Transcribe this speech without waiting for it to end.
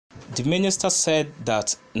The minister said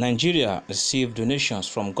that Nigeria received donations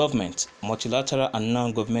from government, multilateral and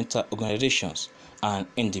non-governmental organizations, and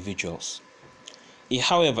individuals. He,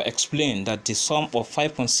 however, explained that the sum of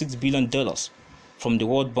 $5.6 billion from the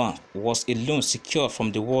World Bank was a loan secured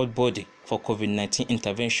from the World Body for Covid-19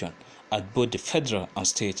 intervention at both the federal and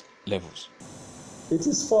state levels. It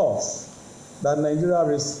is false that Nigeria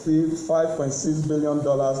received $5.6 billion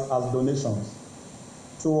as donations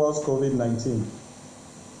towards Covid-19.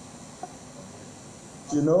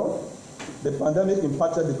 You know, the pandemic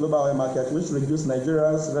impacted the global oil market, which reduced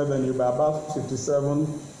Nigeria's revenue by about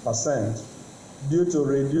 57% due to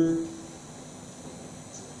reduced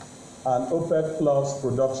and OPEC Plus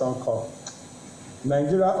production costs.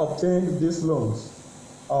 Nigeria obtained these loans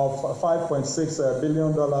of $5.6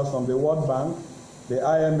 billion from the World Bank, the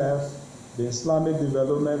IMF, the Islamic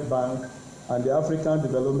Development Bank, and the African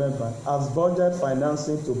Development Bank as budget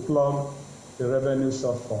financing to plug the revenue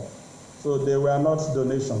shortfall. So they were not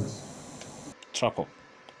donations. Trapo.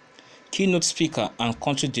 Keynote speaker and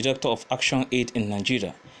country director of Action Aid in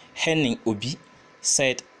Nigeria, Henning Obi,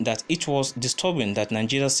 said that it was disturbing that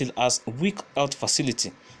Nigeria still has a weak health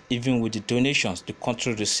facility even with the donations the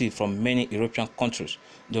country received from many European countries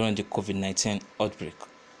during the COVID-19 outbreak.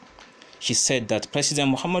 She said that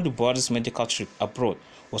President Muhammadu Buhari's medical trip abroad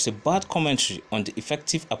was a bad commentary on the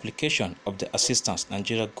effective application of the assistance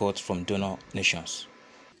Nigeria got from donor nations.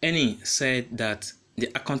 Eni said that the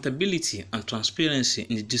accountability and transparency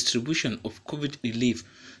in the distribution of COVID relief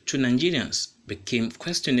to Nigerians became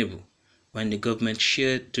questionable when the government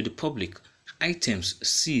shared to the public items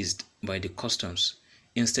seized by the customs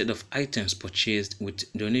instead of items purchased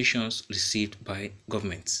with donations received by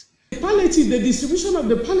governments. Palliative, the distribution of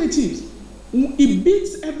the palliatives, it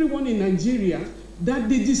beats everyone in Nigeria that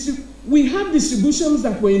we have distributions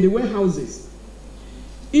that were in the warehouses.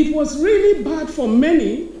 It was really bad for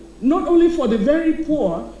many, not only for the very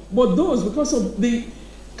poor, but those because of the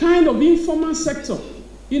kind of informal sector,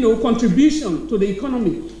 contribution to the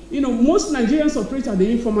economy. Most Nigerians operate at the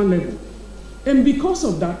informal level. And because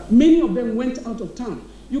of that, many of them went out of town.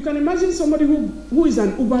 You can imagine somebody who is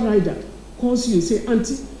an Uber rider calls you and say,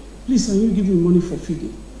 "Auntie, please, can you give me money for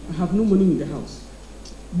feeding? I have no money in the house."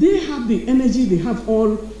 They have the energy, they have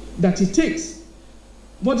all that it takes.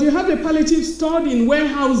 But you have the palliative stored in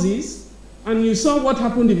warehouses, and you saw what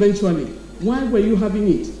happened eventually. Why were you having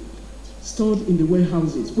it stored in the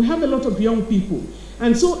warehouses? We have a lot of young people.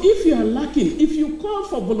 And so if you are lacking, if you call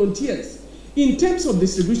for volunteers in terms of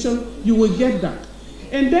distribution, you will get that.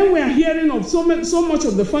 And then we are hearing of so much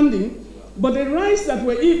of the funding, but the rice that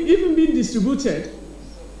were even being distributed,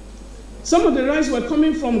 some of the rice were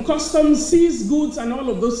coming from customs, seized goods, and all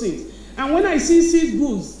of those things. And when I see seized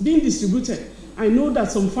goods being distributed, I know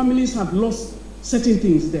that some families have lost certain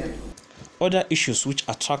things there. Other issues which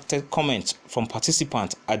attracted comments from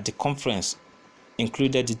participants at the conference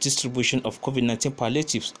included the distribution of COVID-19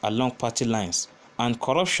 palliatives along party lines and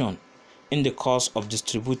corruption in the course of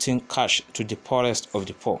distributing cash to the poorest of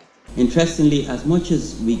the poor. Interestingly, as much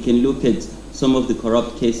as we can look at some of the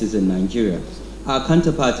corrupt cases in Nigeria, our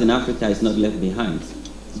counterpart in Africa is not left behind.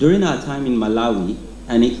 During our time in Malawi,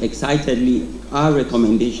 and excitedly, our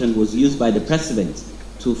recommendation was used by the president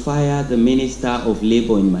to fire the Minister of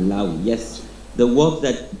Labor in Malawi. Yes, the work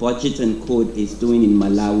that Budget and Code is doing in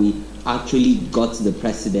Malawi actually got the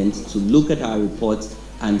president to look at our report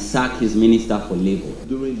and sack his Minister for Labor.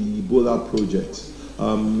 During the Ebola project,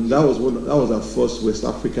 that was our first West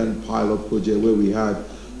African pilot project where we had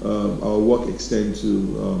our work extend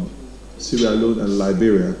to Sierra Leone and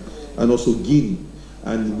Liberia, and also Guinea.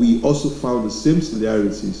 And we also found the same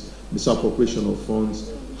similarities: misappropriation of funds,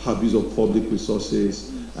 abuse of public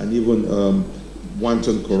resources, and even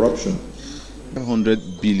wanton corruption. 100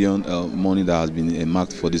 billion money that has been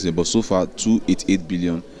marked for this, but so far 288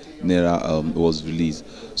 billion naira was released.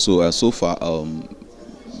 So so far,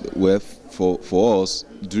 for us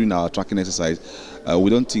during our tracking exercise, we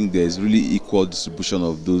don't think there is really equal distribution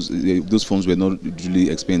of those funds were not really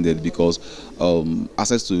expended, because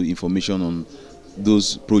access to information on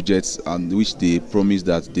those projects and which they promise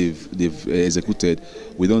that they've executed,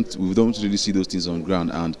 we don't really see those things on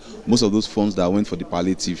ground, and most of those funds that went for the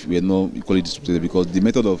palliative were not equally distributed because the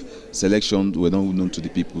method of selection were not known to the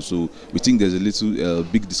people. So we think there's a little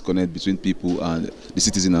big disconnect between people and the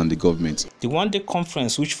citizen and the government. The one-day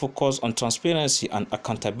conference, which focused on transparency and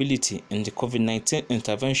accountability in the COVID-19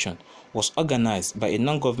 intervention, was organized by a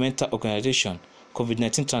non-governmental organization,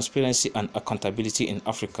 COVID-19 Transparency and Accountability in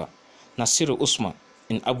Africa. Nasiru Usman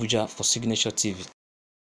in Abuja for Signature TV.